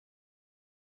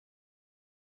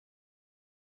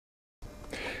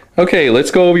Okay,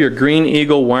 let's go over your Green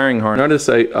Eagle wiring harness.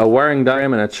 Notice a wiring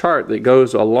diagram and a chart that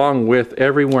goes along with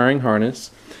every wiring harness.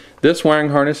 This wiring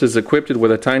harness is equipped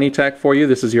with a tiny tach for you.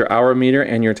 This is your hour meter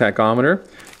and your tachometer.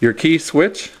 Your key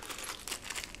switch.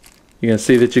 You can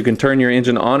see that you can turn your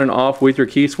engine on and off with your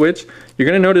key switch. You're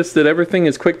going to notice that everything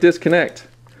is quick disconnect.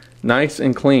 Nice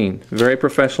and clean. Very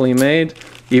professionally made.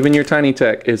 Even your tiny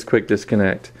tach is quick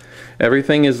disconnect.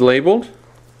 Everything is labeled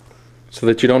so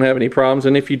that you don't have any problems,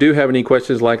 and if you do have any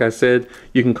questions, like I said,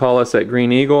 you can call us at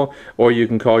Green Eagle or you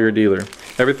can call your dealer.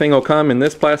 Everything will come in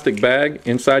this plastic bag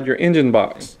inside your engine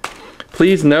box.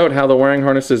 Please note how the wiring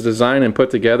harness is designed and put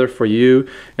together for you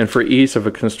and for ease of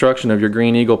a construction of your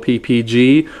Green Eagle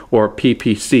PPG or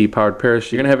PPC powered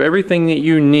parachute. You're going to have everything that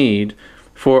you need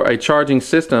for a charging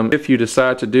system if you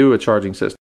decide to do a charging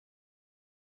system.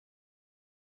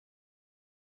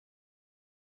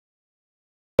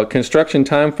 Construction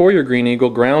time for your Green Eagle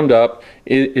ground up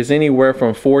is anywhere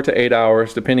from 4 to 8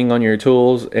 hours, depending on your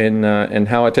tools and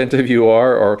how attentive you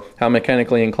are or how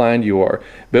mechanically inclined you are.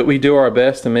 But we do our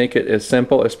best to make it as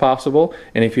simple as possible,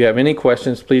 and if you have any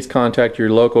questions, please contact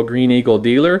your local Green Eagle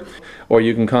dealer or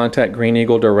you can contact Green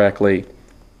Eagle directly.